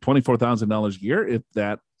 approximately $24,000 a year, if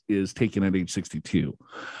that is taken at age 62.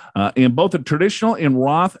 And both a traditional and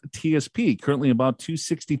Roth TSP, currently about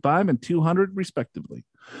 265 and 200 respectively.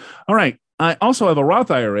 All right. I also have a Roth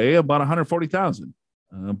IRA, about 140,000.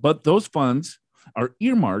 But those funds are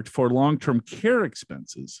earmarked for long-term care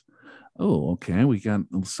expenses. Oh, okay. We got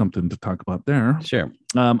something to talk about there. Sure.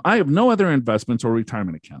 I have no other investments or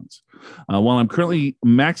retirement accounts. While I'm currently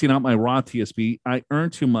maxing out my Roth TSP, I earn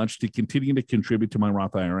too much to continue to contribute to my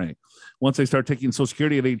Roth IRA. Once I start taking Social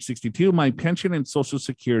Security at age 62, my pension and Social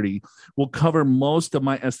Security will cover most of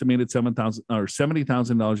my estimated $7,000 or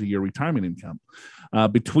 $70,000 a year retirement income.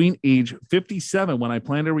 Between age 57, when I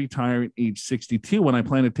plan to retire, at age 62, when I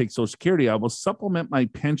plan to take Social Security, I will supplement my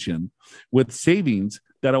pension with savings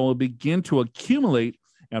that I will begin to accumulate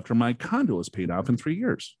after my condo is paid off in 3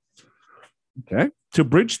 years. Okay. To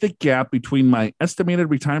bridge the gap between my estimated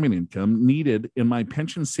retirement income needed in my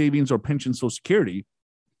pension savings or pension Social Security,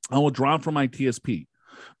 I will draw from my TSP.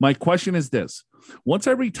 My question is this: once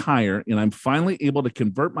I retire and I'm finally able to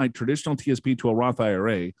convert my traditional TSP to a Roth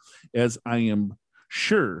IRA, as I am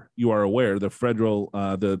sure you are aware, the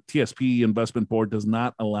TSP Investment Board does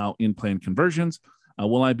not allow in-plan conversions.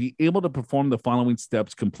 Will I be able to perform the following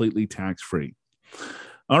steps completely tax-free?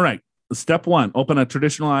 All right. Step 1, open a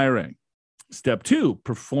traditional IRA. Step 2,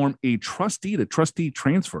 perform a trustee-to-trustee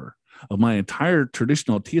transfer of my entire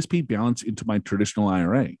traditional TSP balance into my traditional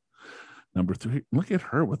IRA. Number 3, look at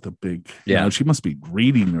her with the big, she must be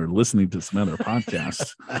reading or listening to some other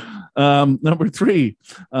podcasts. Number 3,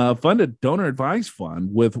 fund a donor advised fund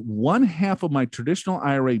with one half of my traditional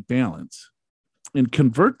IRA balance and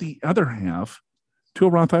convert the other half to a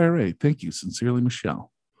Roth IRA. Thank you. Sincerely,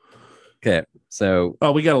 Michelle. Okay. So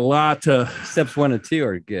we got a lot to steps 1 and 2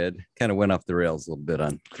 are good. Kind of went off the rails a little bit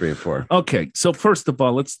on 3 and 4. Okay. So first of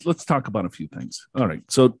all, let's talk about a few things. All right.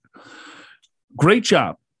 So great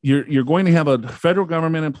job. You're going to have a federal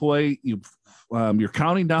government employee. You're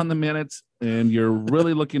counting down the minutes and you're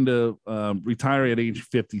really looking to retire at age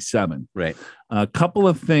 57. Right. A couple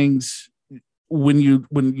of things. When you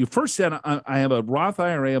first said I have a Roth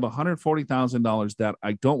IRA of $140,000 that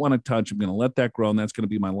I don't want to touch, I'm going to let that grow, and that's going to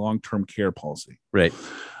be my long-term care policy. Right.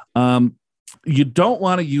 You don't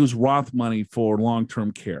want to use Roth money for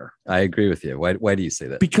long-term care. I agree with you. Why do you say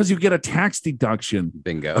that? Because you get a tax deduction.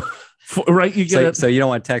 Bingo. Right. You get so you don't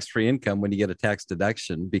want tax-free income when you get a tax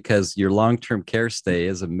deduction because your long-term care stay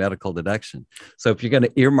is a medical deduction. So if you're going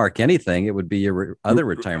to earmark anything, it would be your other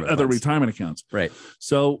retirement accounts. Right.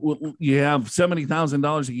 So you have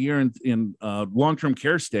 $70,000 a year in long-term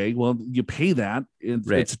care stay. Well, you pay that.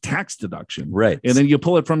 It's a tax deduction. Right. And then you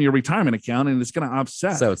pull it from your retirement account and it's going to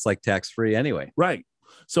offset. So it's like tax-free anyway. Right.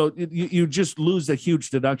 So you just lose a huge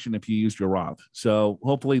deduction if you used your Roth. So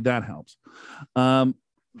hopefully that helps.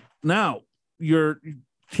 Now you're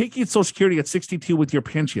taking Social Security at 62 with your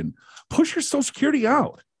pension. Push your Social Security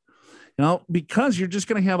out, because you're just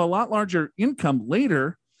going to have a lot larger income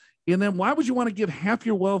later. And then why would you want to give half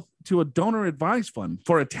your wealth to a donor advised fund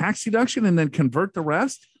for a tax deduction and then convert the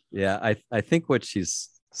rest? Yeah, I think what she's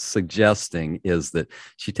suggesting is that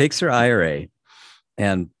she takes her IRA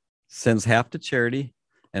and sends half to charity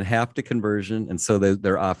and half to conversion, and so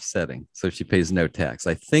they're offsetting. So she pays no tax.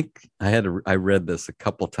 I think I read this a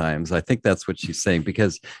couple times. I think that's what she's saying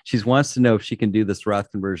because she wants to know if she can do this Roth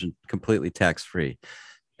conversion completely tax-free.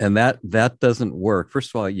 And that doesn't work.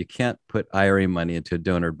 First of all, you can't put IRA money into a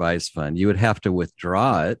donor advised fund. You would have to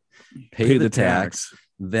withdraw it, pay the tax,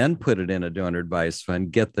 then put it in a donor advised fund,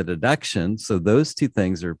 get the deduction. So those two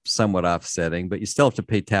things are somewhat offsetting, but you still have to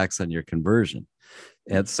pay tax on your conversion.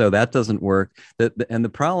 And so that doesn't work. And the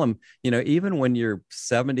problem, even when you're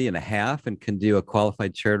 70 and a half and can do a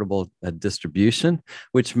qualified charitable distribution,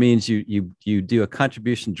 which means you do a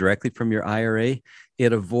contribution directly from your IRA,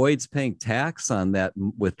 it avoids paying tax on that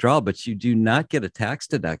withdrawal, but you do not get a tax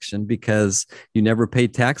deduction because you never pay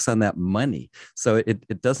tax on that money. So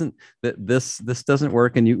it doesn't, this doesn't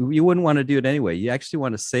work. And you wouldn't want to do it anyway. You actually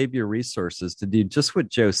want to save your resources to do just what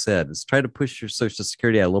Joe said, is try to push your Social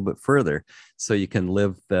Security out a little bit further so you can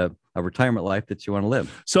live a retirement life that you want to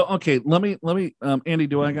live. So, okay, let me, Andy,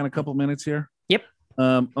 do I got a couple minutes here? Yep.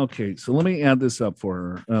 Okay. So let me add this up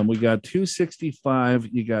for her. We got 265,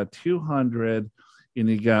 you got 200, and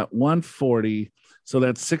you got 140. So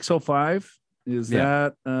that's 605. Does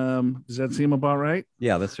that seem about right?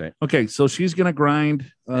 Yeah, that's right. Okay. So she's going to grind.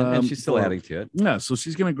 And she's still adding to it. Yeah. So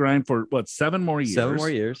she's going to grind for 7 more years? 7 more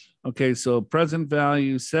years. Okay. So present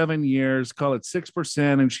value, 7 years, call it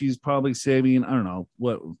 6%. And she's probably saving, I don't know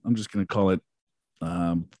what, I'm just going to call it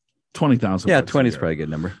 20,000. Yeah. 20 is probably a good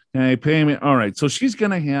number. Okay. Payment. All right. So she's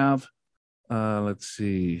going to have, let's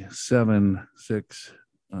see, 7, 6,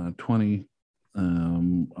 20,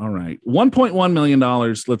 All right. $1.1 million,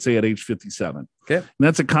 let's say at age 57. Okay. And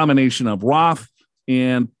that's a combination of Roth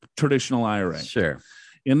and traditional IRA. Sure.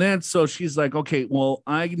 And then so she's like, okay, well,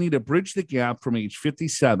 I need to bridge the gap from age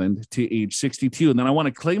 57 to age 62. And then I want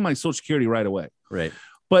to claim my Social Security right away. Right.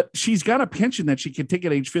 But she's got a pension that she can take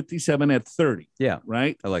at age 57 at 30. Yeah.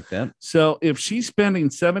 Right. I like that. So if she's spending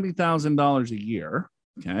 $70,000 a year,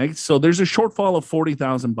 okay, so there's a shortfall of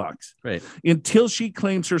 $40,000, right, until she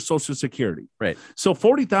claims her Social Security, right. So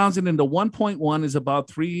 40,000 into 1.1 is about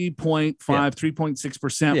 3.5,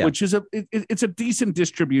 3.6%, which is it's a decent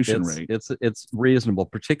distribution rate. It's reasonable,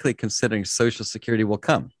 particularly considering Social Security will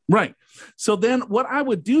come. Right. So then, what I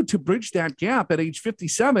would do to bridge that gap at age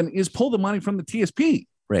 57 is pull the money from the TSP,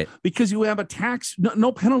 right, because you have a tax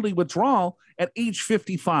no penalty withdrawal at age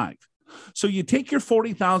 55. So you take your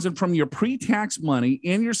 40,000 from your pre-tax money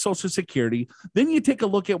and your Social Security, then you take a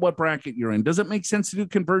look at what bracket you're in. Does it make sense to do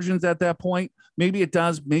conversions at that point? Maybe it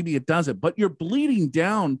does, maybe it doesn't. But you're bleeding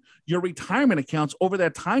down your retirement accounts over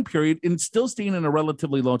that time period and still staying in a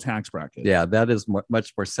relatively low tax bracket. Yeah, that is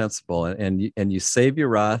much more sensible. And you save your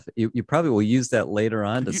Roth. You probably will use that later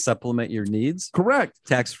on to supplement your needs. Correct.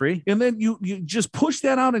 Tax free. And then you just push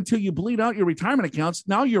that out until you bleed out your retirement accounts.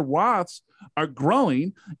 Now your Roths are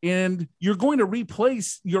growing and you're going to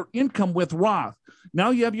replace your income with Roth. Now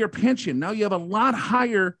you have your pension. Now you have a lot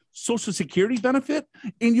higher Social Security benefit,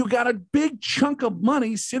 and you got a big chunk of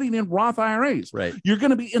money sitting in Roth IRAs. Right. You're going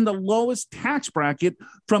to be in the lowest tax bracket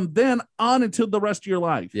from then on until the rest of your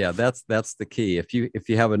life. Yeah, that's the key. If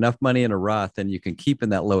you have enough money in a Roth, then you can keep in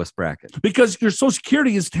that lowest bracket. Because your Social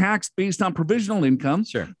Security is taxed based on provisional income.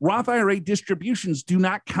 Sure. Roth IRA distributions do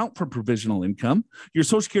not count for provisional income. Your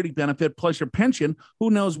Social Security benefit plus your pension, who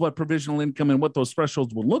knows what provisional income and what those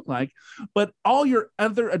thresholds will look like. But all your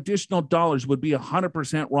other additional dollars would be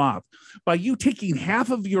 100% Roth. By you taking half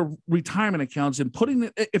of your retirement accounts and putting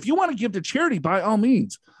it, if you want to give to charity, by all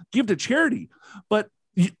means, give to charity. But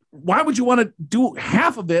why would you want to do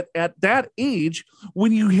half of it at that age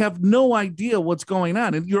when you have no idea what's going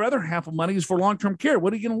on? And your other half of money is for long-term care.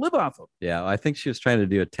 What are you going to live off of? Yeah, I think she was trying to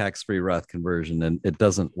do a tax-free Roth conversion, and it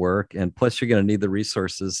doesn't work. And plus, you're going to need the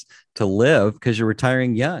resources to live because you're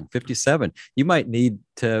retiring young, 57. You might need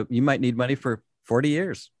money for 40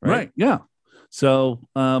 years. Right. Yeah. So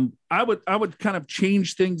I would kind of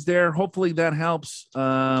change things there. Hopefully that helps.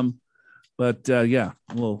 But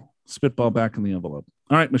we'll spitball back in the envelope.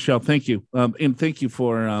 All right, Michelle, thank you. And thank you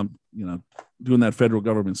for doing that federal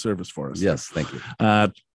government service for us. Yes, thank you.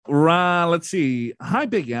 Let's see. Hi,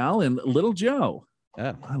 Big Al and Little Joe.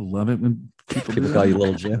 Yeah. I love it when people call you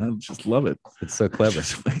Little Joe. I just love it. It's so clever. It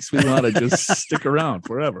just makes me want to just stick around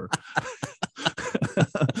forever.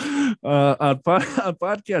 On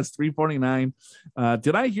podcast 349,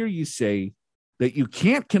 did I hear you say that you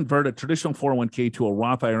can't convert a traditional 401k to a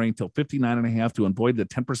Roth IRA until 59 and a half to avoid the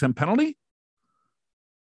 10% penalty?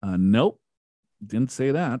 Nope, didn't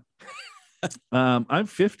say that. I'm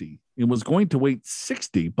 50 and was going to wait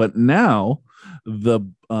 60, but now the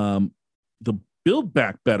Build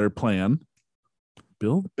Back Better plan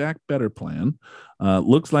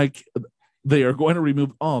looks like they are going to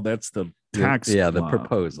remove. Oh, that's the tax. Yeah, the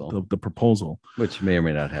proposal. The proposal, which may or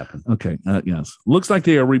may not happen. Okay. Yes. Looks like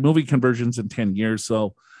they are removing conversions in 10 years.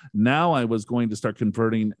 So now I was going to start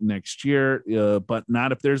converting next year, but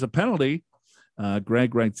not if there's a penalty.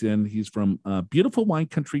 Greg writes in, he's from beautiful wine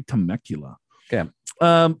country, Temecula. Okay.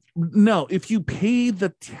 No, if you pay the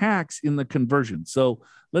tax in the conversion. So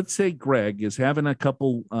let's say Greg is having a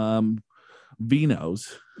couple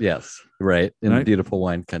vinos. Yes. Right. In a beautiful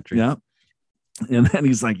wine country. Yeah. And then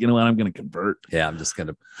he's like, you know what? I'm going to convert. Yeah, I'm just going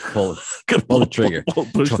to pull the trigger.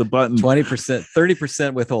 Push the button. 20%,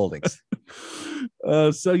 30%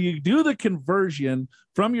 withholdings. So you do the conversion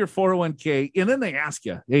from your 401k, and then they ask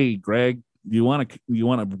you, hey, Greg, you want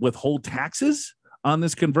to withhold taxes on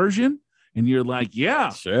this conversion? And you're like, yeah.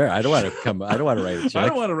 Sure. I don't want to write a check. I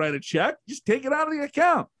don't want to write a check. Just take it out of the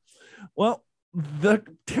account. Well, the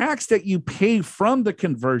tax that you pay from the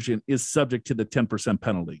conversion is subject to the 10%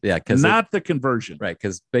 penalty. Yeah, because not the conversion. Right,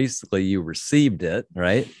 because basically you received it,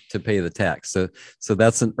 right, to pay the tax. So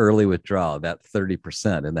that's an early withdrawal, that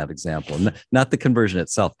 30% in that example, not the conversion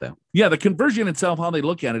itself, though. Yeah, the conversion itself, how they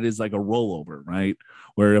look at it is like a rollover, right?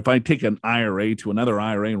 Where if I take an IRA to another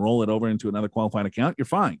IRA and roll it over into another qualified account, you're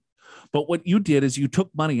fine. But what you did is you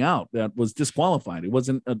took money out that was disqualified. It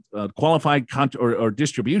wasn't a qualified or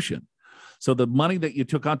distribution. So the money that you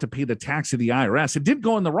took out to pay the tax to the IRS, it did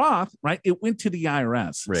go in the Roth, right? It went to the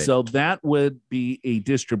IRS. Right. So that would be a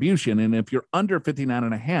distribution. And if you're under 59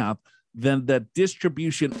 and a half, then the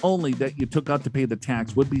distribution only that you took out to pay the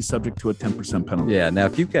tax would be subject to a 10% penalty. Yeah. Now,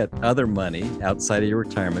 if you've got other money outside of your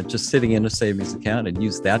retirement, just sitting in a savings account and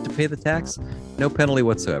use that to pay the tax, no penalty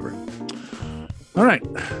whatsoever. All right.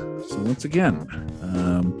 So once again,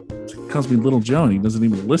 he calls me Little Joe and he doesn't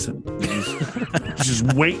even listen. He's just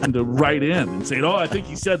waiting to write in and say, oh, I think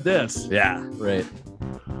he said this. Yeah. Right.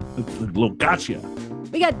 It's a little gotcha.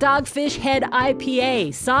 We got Dogfish Head IPA,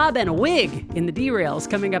 Saab, and a wig in the derails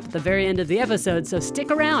coming up at the very end of the episode, so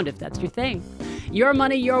stick around if that's your thing. Your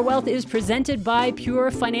Money, Your Wealth is presented by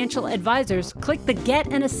Pure Financial Advisors. Click the Get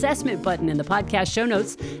an Assessment button in the podcast show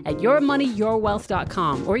notes at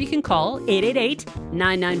yourmoneyyourwealth.com, or you can call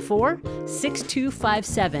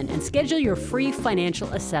 888-994-6257 and schedule your free financial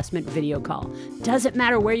assessment video call. Doesn't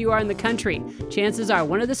matter where you are in the country. Chances are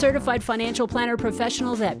one of the certified financial planner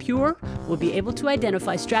professionals at Pure will be able to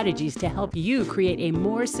identify strategies to help you create a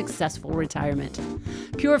more successful retirement.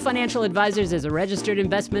 Pure Financial Advisors is a registered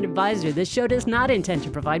investment advisor. This show does not intend to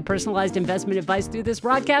provide personalized investment advice through this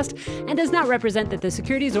broadcast and does not represent that the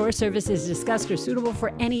securities or services discussed are suitable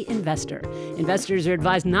for any investor. Investors are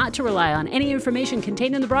advised not to rely on any information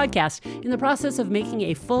contained in the broadcast in the process of making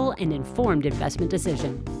a full and informed investment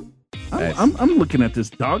decision. I'm looking at this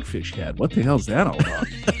Dogfish Head. What the hell's that all about?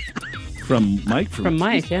 From Mike. From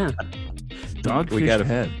Mike, yeah. Dogfish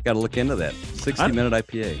Head. Got to look into that. 60-minute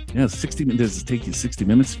IPA. Yeah, 60 minutes. Does it take you 60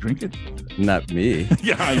 minutes to drink it? Not me.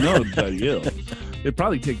 Yeah, I know. You. It'd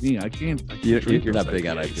probably take me. I can't you're not big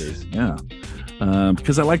on IPAs. Yeah.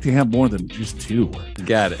 Because I like to have more than just two.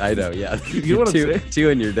 Got it. I know. Yeah. You know what I'm saying?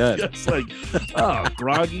 Two and you're done. It's like, oh,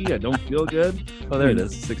 groggy. I don't feel good. Oh, there it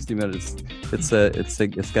is. 60 minutes. It's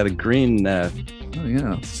got a green. Oh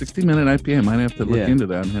yeah, 60-minute IPA. I might have to look into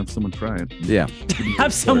that and have someone try it. Yeah.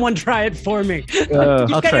 Have someone try it for me. I'll You've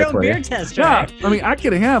got try your it own for you. beer test, right? Yeah, I mean, I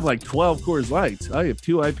could have like 12 Coors Lights. I have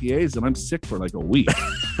 2 IPAs and I'm sick for like a week.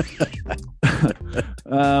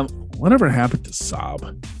 Whatever happened to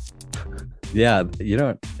Saab? Yeah, you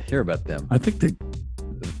don't hear about them. I think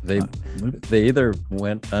they either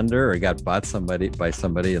went under or got bought by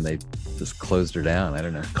somebody and they just closed her down. I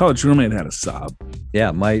don't know. College roommate had a Saab.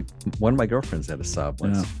 Yeah, one of my girlfriends had a Saab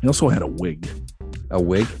once. Yeah. He also had a wig. A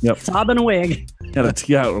wig? Yep. Saab and a wig. Had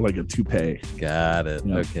or like a toupee. Got it.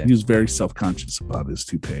 Yeah. Okay. He was very self-conscious about his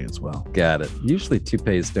toupee as well. Got it. Usually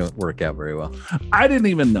toupees don't work out very well. I didn't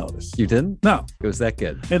even notice. You didn't? No. It was that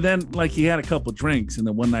good. And then like he had a couple drinks and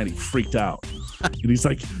then one night he freaked out. And he's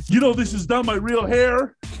like, this is not my real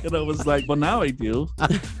hair. And I was like, well, now I do.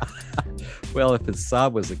 Well, if his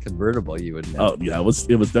Saab was a convertible, you would know. Oh, yeah, it was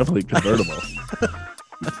definitely convertible.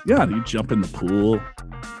 Yeah, you jump in the pool.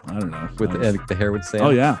 I don't know. And the hair would stay on? Oh,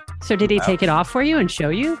 yeah. So did he take it off for you and show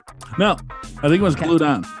you? No, I think it was glued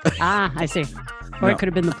on. Ah, I see. Or it could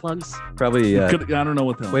have been the plugs. Probably. I don't know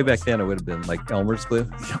what the hell way it was. back then, it would have been like Elmer's glue.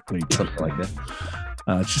 Something like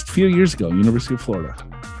that. Just a few years ago, University of Florida.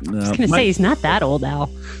 I was going to say, he's not that old, Al.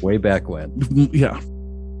 Way back when. Yeah.